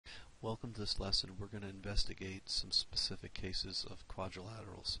Welcome to this lesson. We're going to investigate some specific cases of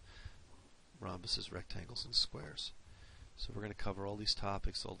quadrilaterals, rhombuses, rectangles, and squares. So we're going to cover all these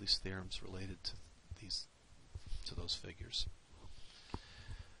topics, all these theorems related to those figures.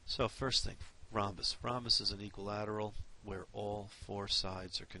 So first thing, rhombus. Rhombus is an equilateral where all four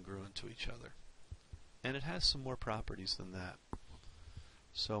sides are congruent to each other. And it has some more properties than that.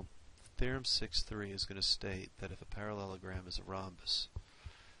 So theorem 6.3 is going to state that if a parallelogram is a rhombus,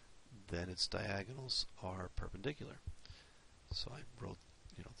 then its diagonals are perpendicular. So I wrote,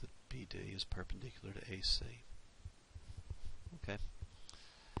 that BD is perpendicular to AC. Okay.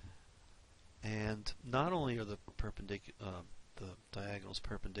 And not only are the diagonals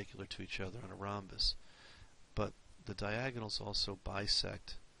perpendicular to each other on a rhombus, but the diagonals also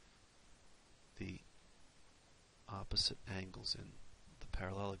bisect the opposite angles in the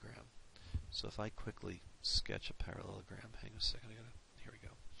parallelogram. So if I quickly sketch a parallelogram, hang on a second, here we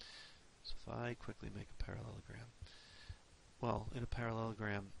go. So if I quickly make a parallelogram, well, in a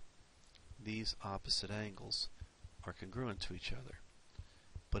parallelogram, these opposite angles are congruent to each other.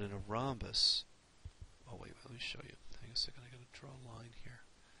 But in a rhombus, oh wait, let me show you. Hang on a second, I got to draw a line here.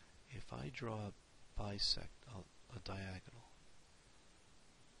 If I draw a diagonal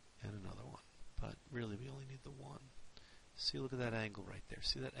and another one, but really we only need the one. See, look at that angle right there.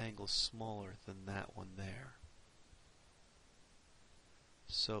 See, that angle is smaller than that one there.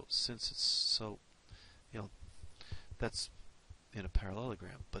 So since it's that's in a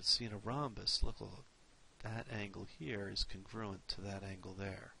parallelogram. But see, in a rhombus, look, that angle here is congruent to that angle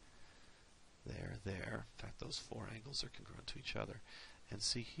there. There. In fact, those four angles are congruent to each other. And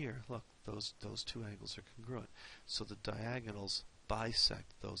see here, look, those two angles are congruent. So the diagonals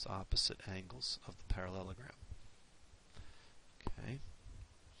bisect those opposite angles of the parallelogram. Okay.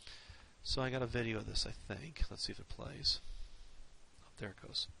 So I got a video of this, I think. Let's see if it plays. There it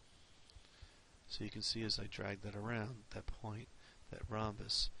goes. So you can see as I drag that around, that point, that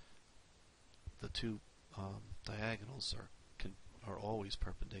rhombus, the two diagonals are always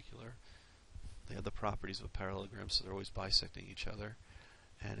perpendicular. They have the properties of a parallelogram, so they're always bisecting each other.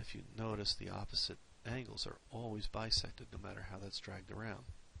 And if you notice, the opposite angles are always bisected, no matter how that's dragged around.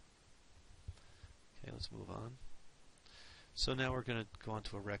 Okay, let's move on. So now we're going to go on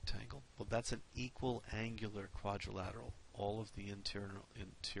to a rectangle. Well, that's an equal angular quadrilateral. All of the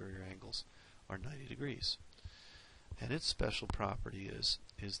interior angles are 90 degrees. And its special property is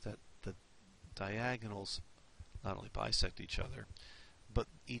that the diagonals not only bisect each other, but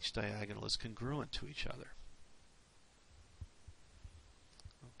each diagonal is congruent to each other.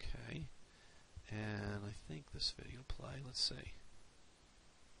 Okay. And I think this video will play. Let's see.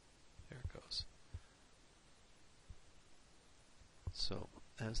 There it goes. So,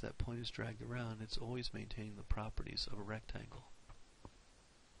 as that point is dragged around, it's always maintaining the properties of a rectangle.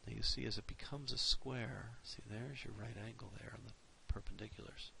 Now you see, as it becomes a square, see, there's your right angle there on the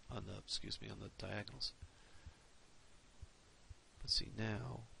perpendiculars, on the diagonals. But see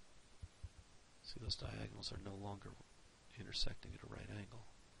now, those diagonals are no longer intersecting at a right angle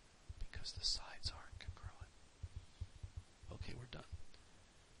because the sides aren't congruent. Okay, we're done.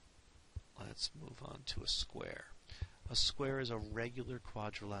 Let's move on to a square. A square is a regular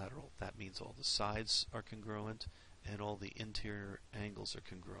quadrilateral. That means all the sides are congruent and all the interior angles are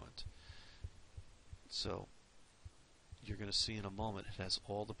congruent. So you're going to see in a moment it has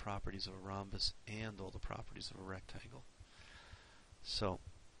all the properties of a rhombus and all the properties of a rectangle. So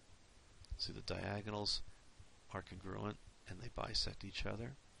see, the diagonals are congruent and they bisect each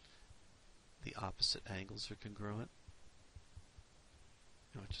other. The opposite angles are congruent.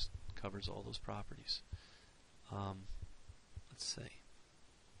 It just covers all those properties. Let's see.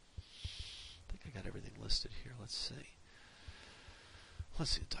 I think I got everything listed here. Let's see.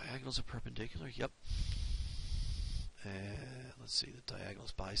 The diagonals are perpendicular. Yep. And let's see. The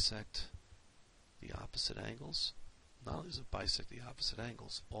diagonals bisect the opposite angles. Not only does it bisect the opposite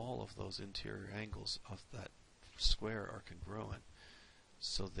angles, all of those interior angles of that square are congruent.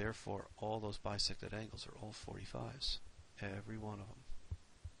 So therefore, all those bisected angles are all 45s. Every one of them.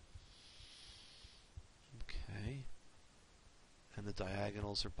 Okay. And the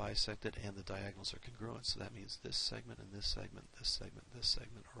diagonals are bisected and the diagonals are congruent. So that means this segment and this segment, this segment, this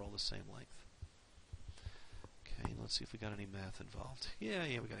segment are all the same length. Okay, let's see if we got any math involved. Yeah,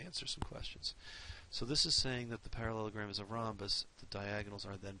 we got to answer some questions. So this is saying that the parallelogram is a rhombus. The diagonals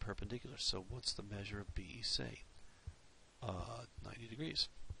are then perpendicular. So what's the measure of BEC? 90 degrees.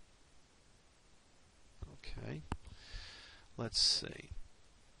 Okay. Let's see.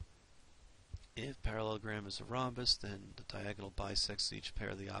 If parallelogram is a rhombus, then the diagonal bisects each pair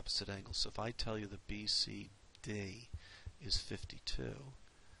of the opposite angles. So if I tell you that BCD is 52,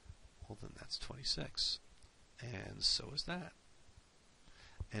 well then that's 26. And so is that.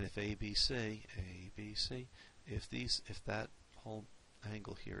 And if ABC, if that whole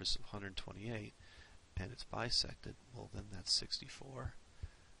angle here is 128 and it's bisected, well then that's 64,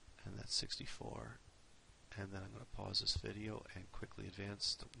 and that's 64. And then I'm going to pause this video and quickly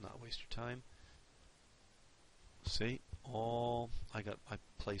advance to not waste your time. See, I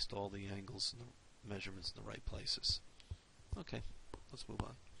placed all the angles and the measurements in the right places. Okay, let's move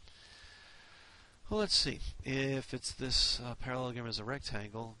on. Well, let's see. If it's this parallelogram is a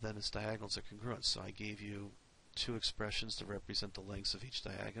rectangle, then its diagonals are congruent. So I gave you two expressions to represent the lengths of each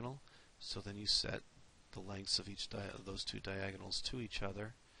diagonal. So then you set the lengths of each those two diagonals to each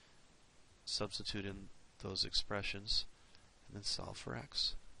other, substitute in those expressions, and then solve for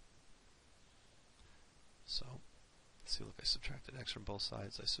x. So, let's see, look, I subtracted x from both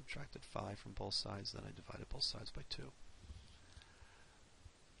sides, I subtracted 5 from both sides, then I divided both sides by 2.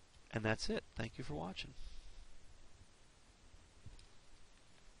 And that's it. Thank you for watching.